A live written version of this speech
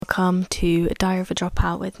welcome to Diary of a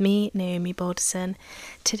Dropout with me, Naomi Balderson.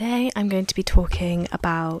 Today I'm going to be talking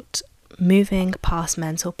about moving past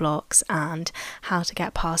mental blocks and how to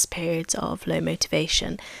get past periods of low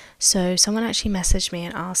motivation. So someone actually messaged me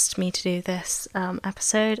and asked me to do this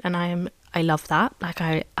episode, and I love that.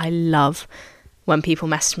 I love when people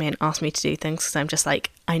message me and ask me to do things, because I'm just like,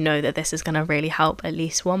 I know that this is going to really help at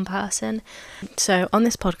least one person. So on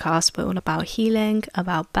this podcast, we're all about healing,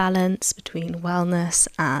 about balance between wellness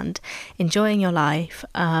and enjoying your life,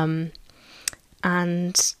 and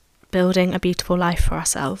building a beautiful life for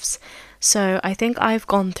ourselves. So I think I've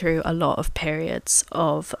gone through a lot of periods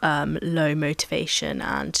of low motivation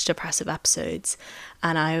and depressive episodes,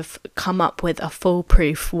 and I've come up with a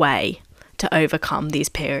foolproof way to overcome these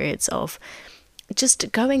periods of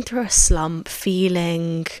just going through a slump,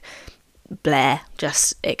 feeling bleh.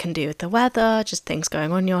 Just, it can do with the weather, just things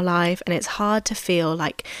going on in your life, and it's hard to feel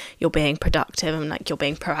like you're being productive and like you're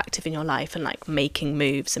being proactive in your life and like making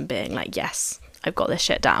moves and being like, yes, I've got this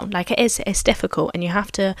shit down. Like it's difficult, and you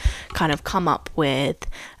have to kind of come up with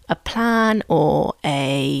a plan or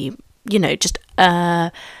just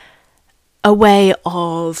a way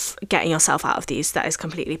of getting yourself out of these that is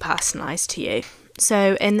completely personalized to you.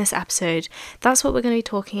 So in this episode, that's what we're going to be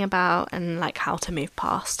talking about, and like how to move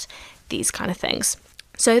past these kind of things.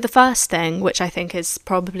 So the first thing, which I think is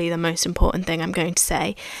probably the most important thing I'm going to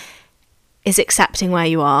say, is accepting where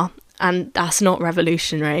you are. And that's not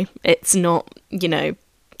revolutionary. It's not,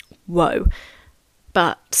 whoa.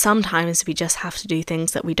 But sometimes we just have to do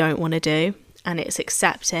things that we don't want to do. And it's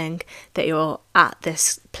accepting that you're at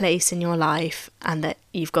this place in your life and that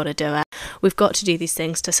you've got to do it. We've got to do these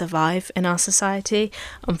things to survive in our society,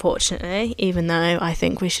 unfortunately, even though I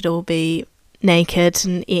think we should all be naked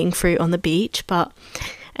and eating fruit on the beach. But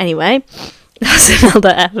anyway, that's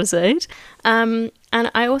another episode. And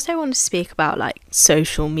I also want to speak about like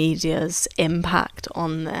social media's impact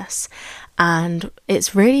on this. And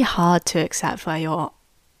it's really hard to accept where you're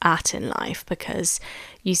at in life, because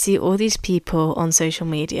you see all these people on social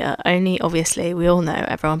media. Only, obviously, we all know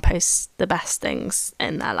everyone posts the best things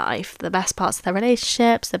in their life, the best parts of their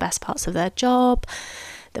relationships, the best parts of their job,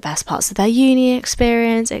 the best parts of their uni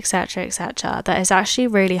experience, etc., etc. That is actually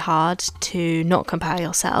really hard to not compare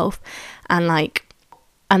yourself and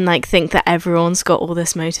think that everyone's got all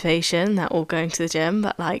this motivation, they're all going to the gym,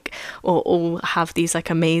 but or all have these like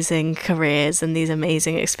amazing careers and these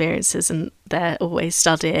amazing experiences, and they're always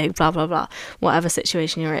studying, blah blah blah, whatever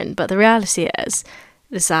situation you're in. But the reality is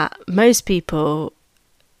that most people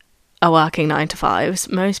are working 9 to 5s,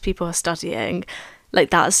 most people are studying.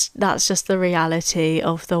 Like that's just the reality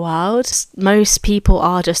of the world. Most people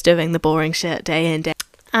are just doing the boring shit day in, day.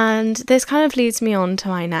 And this kind of leads me on to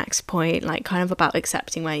my next point, like kind of about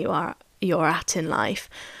accepting where you're at in life,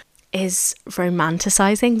 is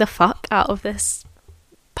romanticizing the fuck out of this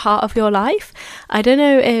part of your life. I don't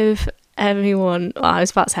know if everyone, well, I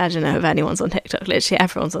was about to say I don't know if anyone's on TikTok, literally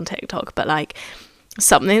everyone's on TikTok, but like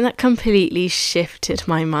something that completely shifted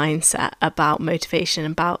my mindset about motivation,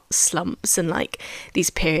 about slumps and like these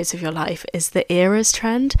periods of your life is the eras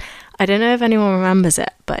trend. I don't know if anyone remembers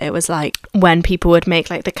it, but it was like when people would make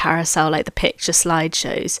like the carousel, like the picture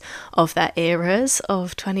slideshows of their eras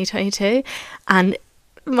of 2022. And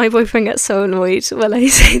my boyfriend gets so annoyed when I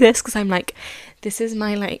say this, because I'm like, this is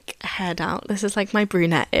my like hair down, this is like my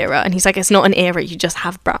brunette era, and he's like, it's not an era, you just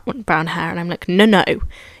have brown hair. And I'm like, no,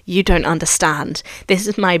 you don't understand, this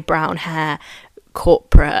is my brown hair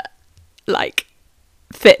corporate like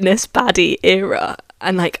fitness baddie era.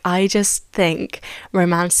 And like, I just think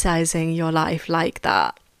romanticizing your life like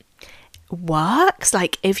that works.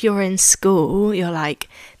 Like if you're in school, you're like,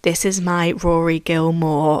 this is my Rory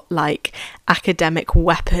Gilmore like academic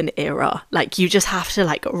weapon era, like you just have to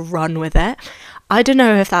like run with it. I don't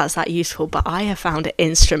know if that's that useful, but I have found it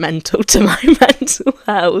instrumental to my mental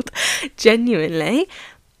health, genuinely.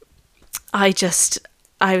 I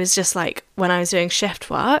was just like, when I was doing shift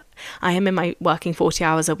work, I am in my working 40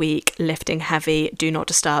 hours a week, lifting heavy, do not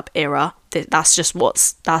disturb era.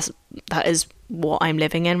 That is what I'm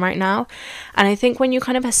living in right now. And I think when you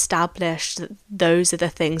kind of establish that those are the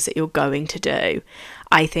things that you're going to do,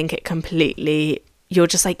 I think you're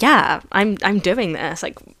just like, yeah, I'm doing this.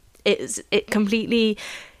 Like it completely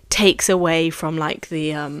takes away from like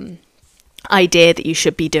the idea that you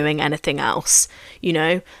should be doing anything else,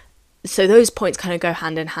 So those points kind of go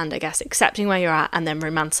hand in hand, I guess, accepting where you're at and then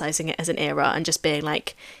romanticizing it as an era and just being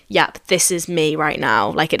like, yep, this is me right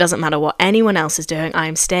now. Like, it doesn't matter what anyone else is doing. I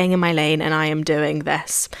am staying in my lane and I am doing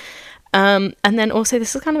this. And then also,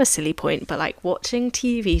 this is kind of a silly point, but like watching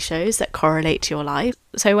TV shows that correlate to your life.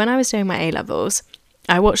 So when I was doing my A-levels,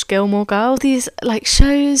 I watched Gilmore Girls, these like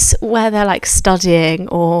shows where they're like studying,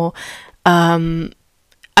 or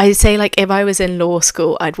I'd say like if I was in law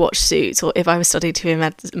school I'd watch Suits, or if I was studying to be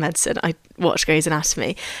medicine I'd watch Grey's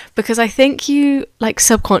Anatomy, because I think you like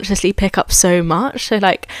subconsciously pick up so much. So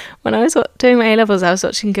like when I was doing my A-levels I was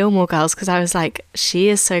watching Gilmore Girls because I was like, she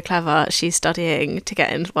is so clever, she's studying to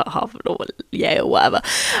get into Harvard or Yale or whatever,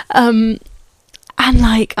 and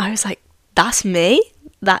like I was like, that's me,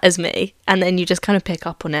 that is me. And then you just kind of pick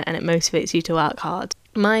up on it and it motivates you to work hard.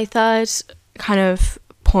 My third kind of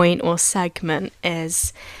point or segment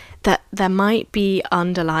is that there might be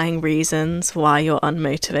underlying reasons why you're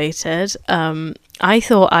unmotivated. I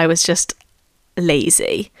thought I was just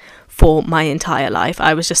lazy for my entire life.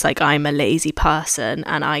 I was just like, I'm a lazy person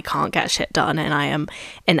and I can't get shit done and I am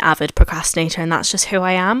an avid procrastinator and that's just who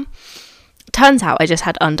I am. Turns out I just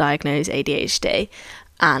had undiagnosed ADHD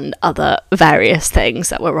and other various things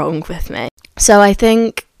that were wrong with me. So I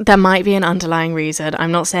think there might be an underlying reason.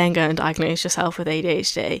 I'm not saying go and diagnose yourself with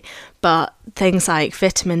ADHD, but things like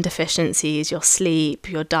vitamin deficiencies, your sleep,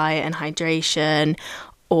 your diet and hydration,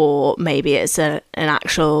 or maybe it's an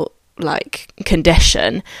actual like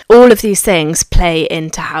condition. All of these things play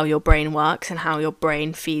into how your brain works and how your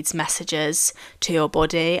brain feeds messages to your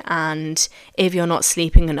body. And if you're not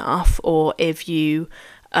sleeping enough, or if you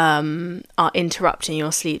are interrupting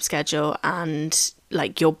your sleep schedule and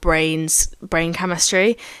like your brain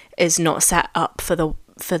chemistry is not set up for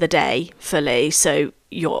the day fully, so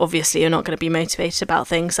you're not going to be motivated about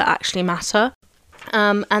things that actually matter.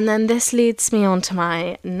 And then this leads me on to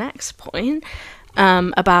my next point,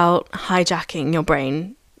 about hijacking your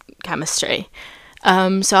brain chemistry.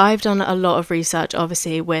 So I've done a lot of research,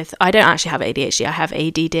 obviously, I don't actually have ADHD, I have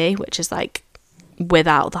ADD, which is like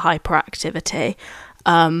without the hyperactivity,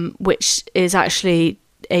 which is actually,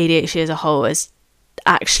 ADHD as a whole is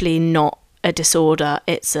actually not a disorder,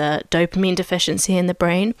 it's a dopamine deficiency in the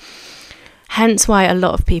brain. Hence why a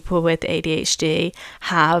lot of people with ADHD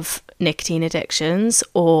have nicotine addictions,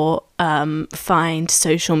 or find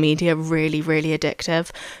social media really, really addictive,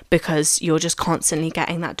 because you're just constantly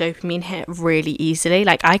getting that dopamine hit really easily.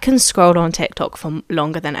 Like I can scroll on TikTok for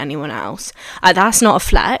longer than anyone else. That's not a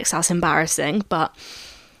flex, that's embarrassing, but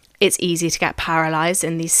it's easy to get paralyzed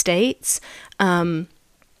in these states.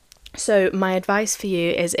 So my advice for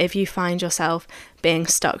you is, if you find yourself being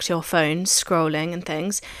stuck to your phone, scrolling and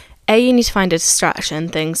things, you need to find a distraction,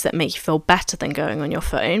 things that make you feel better than going on your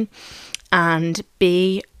phone. And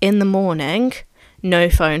B, in the morning, no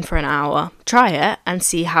phone for an hour. Try it and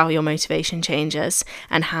see how your motivation changes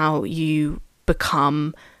and how you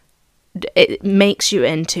become, it makes you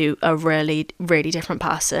into a really, really different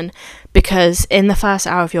person. Because in the first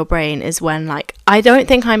hour of your brain is when, like, I don't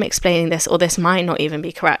think I'm explaining this, or this might not even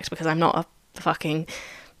be correct because I'm not a fucking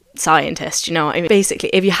scientist, you know what I mean? Basically,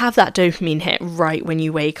 if you have that dopamine hit right when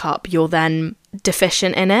you wake up, you're then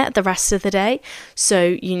deficient in it the rest of the day.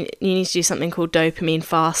 So you need to do something called dopamine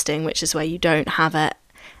fasting, which is where you don't have it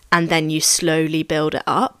and then you slowly build it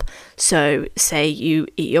up. So say you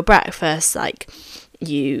eat your breakfast, like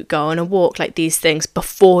you go on a walk, like these things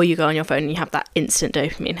before you go on your phone, and you have that instant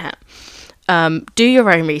dopamine hit. Do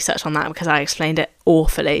your own research on that because I explained it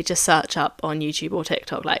awfully. Just search up on YouTube or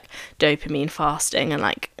TikTok like dopamine fasting, and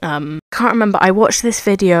like can't remember, I watched this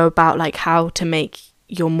video about like how to make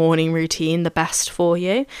your morning routine the best for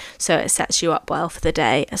you so it sets you up well for the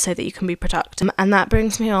day so that you can be productive. And that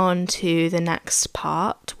brings me on to the next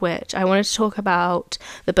part, which I wanted to talk about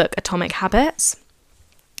the book Atomic Habits.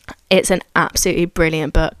 It's an absolutely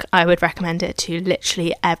brilliant book. I would recommend it to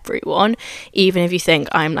literally everyone, even if you think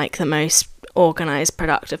I'm like the most organized,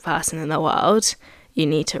 productive person in the world. You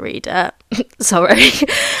need to read it. Sorry.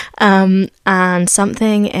 And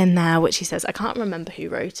something in there which he says, I can't remember who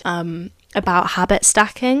wrote, about habit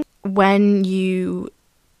stacking. When you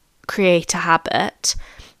create a habit,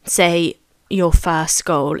 say your first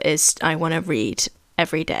goal is, I want to read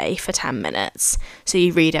every day for 10 minutes. So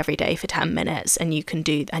you read every day for 10 minutes and you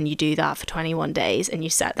do that for 21 days and you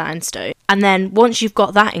set that in stone. And then once you've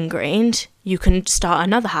got that ingrained, you can start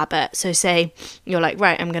another habit. So say you're like,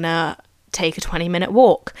 right, I'm going to take a 20-minute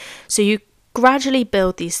walk. So you gradually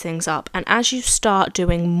build these things up. And as you start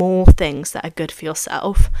doing more things that are good for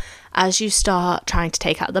yourself, as you start trying to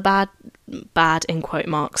take out the bad in quote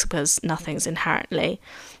marks, because nothing's inherently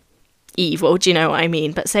evil, do you know what I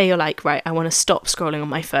mean? But say you're like, right, I want to stop scrolling on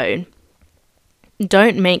my phone.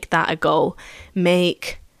 Don't make that a goal.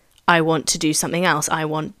 I want to do something else.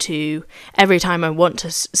 Every time I want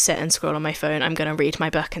to sit and scroll on my phone, I'm going to read my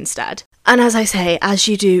book instead. And as I say, as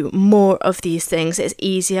you do more of these things, it's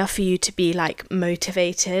easier for you to be like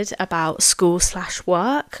motivated about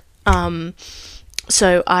school/work.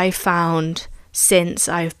 So I found since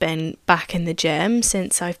I've been back in the gym,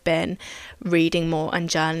 since I've been reading more and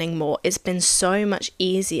journaling more, it's been so much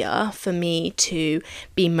easier for me to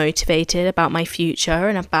be motivated about my future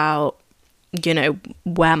and about, you know,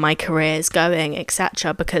 where my career is going,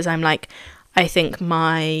 etc. Because I'm like, I think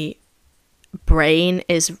my brain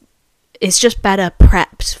is just better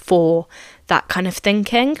prepped for that kind of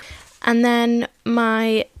thinking. And then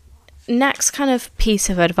my next kind of piece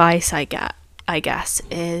of advice I guess,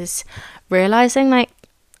 is realizing like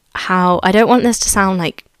how, I don't want this to sound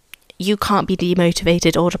like you can't be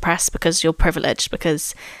demotivated or depressed because you're privileged,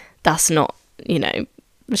 because that's not, you know,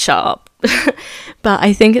 sharp. But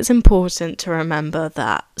I think it's important to remember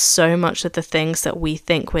that so much of the things that we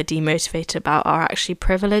think we're demotivated about are actually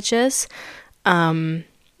privileges.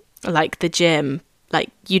 Like the gym,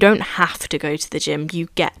 like you don't have to go to the gym, you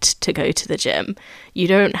get to go to the gym. You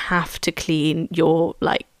don't have to clean your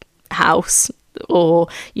like house, or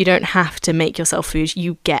you don't have to make yourself food.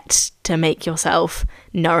 You get to make yourself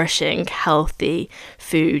nourishing, healthy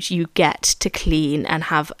food. You get to clean and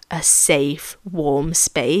have a safe, warm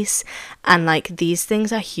space. And like these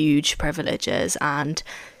things are huge privileges and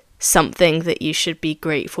something that you should be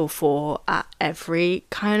grateful for at every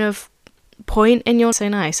kind of point in your. So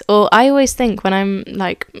nice. Or I always think when I'm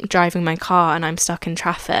like driving my car and I'm stuck in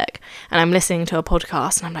traffic and I'm listening to a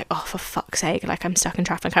podcast and I'm like, oh, for fuck's sake, like I'm stuck in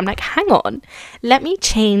traffic, I'm like, hang on, let me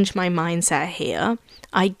change my mindset here.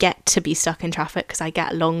 I get to be stuck in traffic because I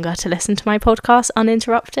get longer to listen to my podcast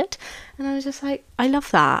uninterrupted. And I was just like, I love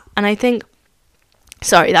that. And I think,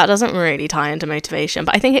 sorry, that doesn't really tie into motivation,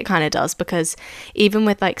 but I think it kind of does, because even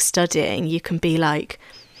with like studying, you can be like,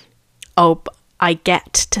 oh, I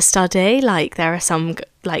get to study. Like there are some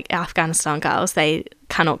like Afghanistan girls, they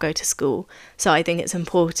cannot go to school. So I think it's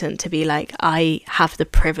important to be like, I have the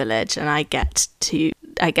privilege and I get to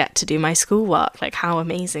do my schoolwork. Like how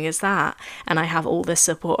amazing is that? And I have all this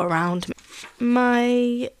support around me.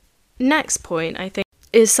 My next point, I think,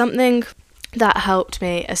 is something that helped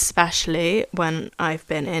me, especially when I've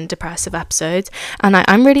been in depressive episodes. And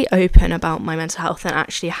I'm really open about my mental health and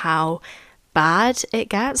actually how bad it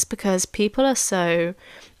gets, because people are so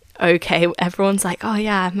okay, everyone's like, oh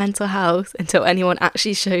yeah, mental health, until anyone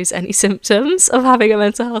actually shows any symptoms of having a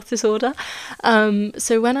mental health disorder.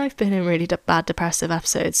 So when I've been in really bad depressive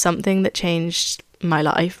episodes, something that changed my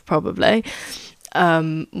life probably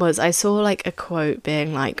was I saw like a quote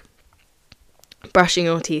being like, brushing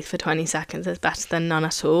your teeth for 20 seconds is better than none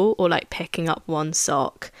at all, or like picking up one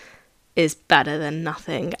sock is better than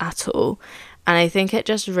nothing at all. And I think it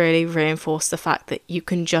just really reinforced the fact that you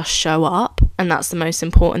can just show up, and that's the most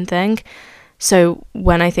important thing. So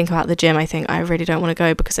when I think about the gym, I think I really don't want to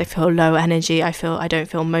go because I feel low energy. I don't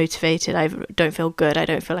feel motivated. I don't feel good. I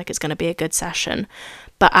don't feel like it's going to be a good session.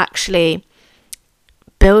 But actually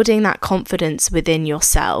building that confidence within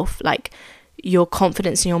yourself, like your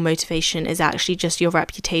confidence and your motivation is actually just your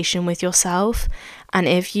reputation with yourself. And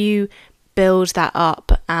if you build that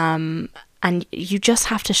up, and you just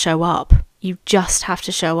have to show up. You just have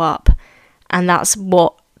to show up. And that's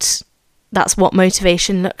what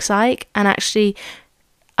motivation looks like. And actually,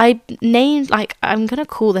 I'm going to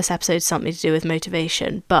call this episode something to do with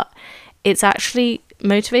motivation, but it's actually,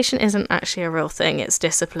 motivation isn't actually a real thing. It's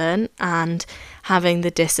discipline, and having the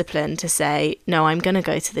discipline to say, no, I'm going to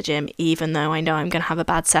go to the gym, even though I know I'm going to have a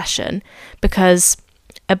bad session, because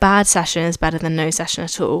a bad session is better than no session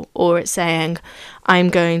at all. Or it's saying, I'm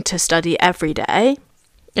going to study every day.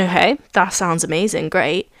 Okay, that sounds amazing,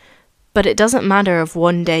 great. But it doesn't matter if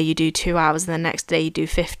one day you do 2 hours and the next day you do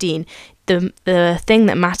 15. The thing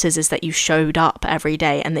that matters is that you showed up every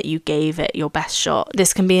day and that you gave it your best shot.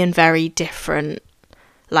 This can be in very different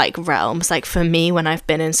like realms. Like for me, when I've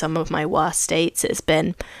been in some of my worst states, it's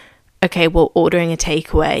been, okay, well, ordering a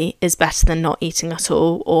takeaway is better than not eating at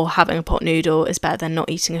all, or having a pot noodle is better than not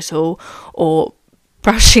eating at all, or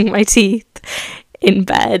brushing my teeth in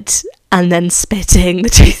bed and then spitting the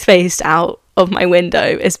toothpaste out of my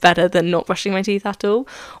window is better than not brushing my teeth at all.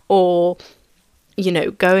 Or, you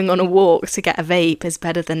know, going on a walk to get a vape is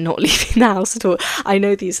better than not leaving the house at all. I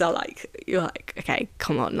know these are like, you're like, okay,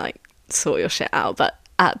 come on, like sort your shit out. But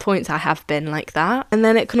at points I have been like that. And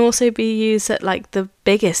then it can also be used at like the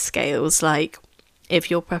biggest scales. Like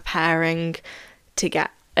if you're preparing to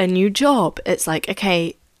get a new job, it's like,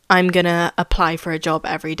 okay, I'm gonna apply for a job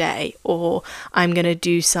every day, or I'm gonna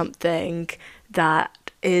do something that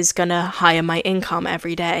is gonna hire my income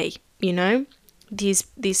every day. You know, these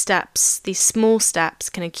steps, these small steps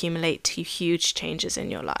can accumulate to huge changes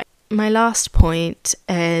in your life. My last point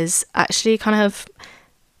is actually kind of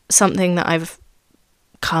something that I've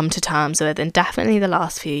come to terms with in definitely the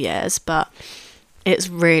last few years, but it's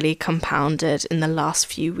really compounded in the last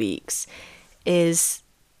few weeks is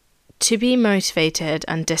to be motivated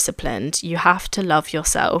and disciplined, you have to love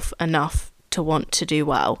yourself enough to want to do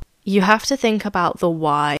well. You have to think about the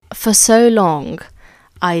why. For so long,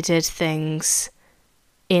 I did things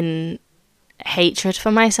in hatred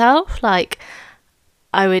for myself. Like,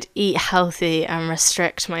 I would eat healthy and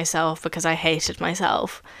restrict myself because I hated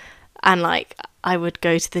myself. And like, I would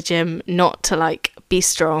go to the gym not to like be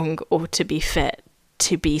strong or to be fit,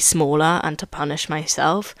 to be smaller and to punish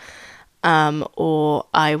myself. Or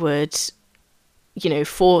I would,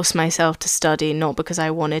 force myself to study, not because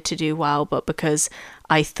I wanted to do well, but because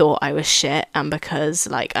I thought I was shit and because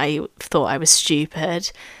like I thought I was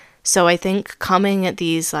stupid. So I think coming at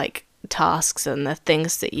these like tasks and the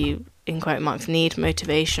things that you, in quote marks, need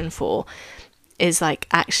motivation for is like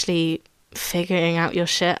actually figuring out your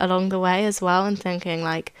shit along the way as well, and thinking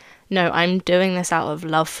like, no, I'm doing this out of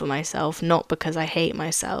love for myself, not because I hate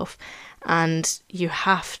myself. And you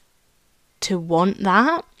have to want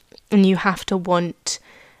that, and you have to want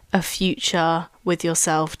a future with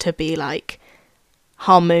yourself to be like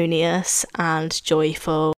harmonious and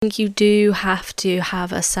joyful. I think you do have to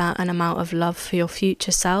have a certain amount of love for your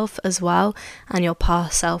future self as well, and your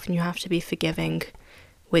past self, and you have to be forgiving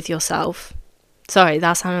with yourself. Sorry,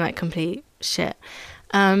 that sounded like complete shit.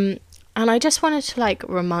 And I just wanted to like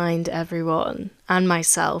remind everyone and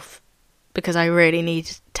myself, because I really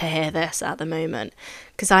need to hear this at the moment,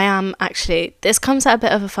 because I am actually, this comes at a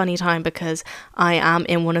bit of a funny time because I am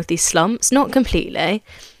in one of these slumps, not completely,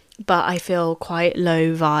 but I feel quite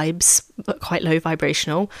low vibes, but quite low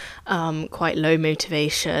vibrational, quite low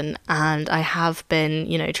motivation, and I have been,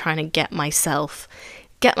 trying to get myself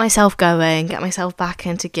going, get myself back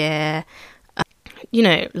into gear.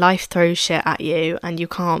 Life throws shit at you and you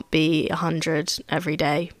can't be 100 every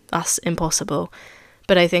day. That's impossible.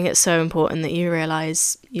 But I think it's so important that you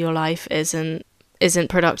realise your life isn't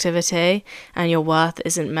productivity, and your worth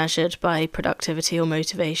isn't measured by productivity or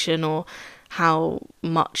motivation or how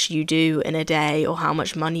much you do in a day or how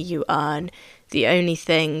much money you earn. The only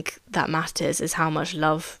thing that matters is how much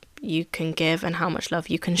love you can give and how much love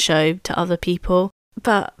you can show to other people.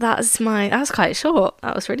 But that was quite short.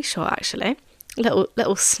 That was really short, actually.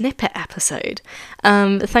 Little snippet episode.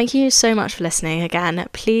 Thank you so much for listening again.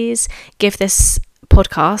 Please give this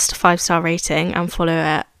podcast 5-star rating and follow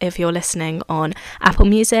it if you're listening on Apple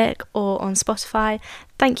Music or on Spotify.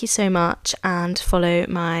 Thank you so much, and follow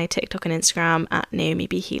my TikTok and Instagram at Naomi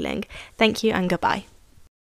B Healing. Thank you and goodbye.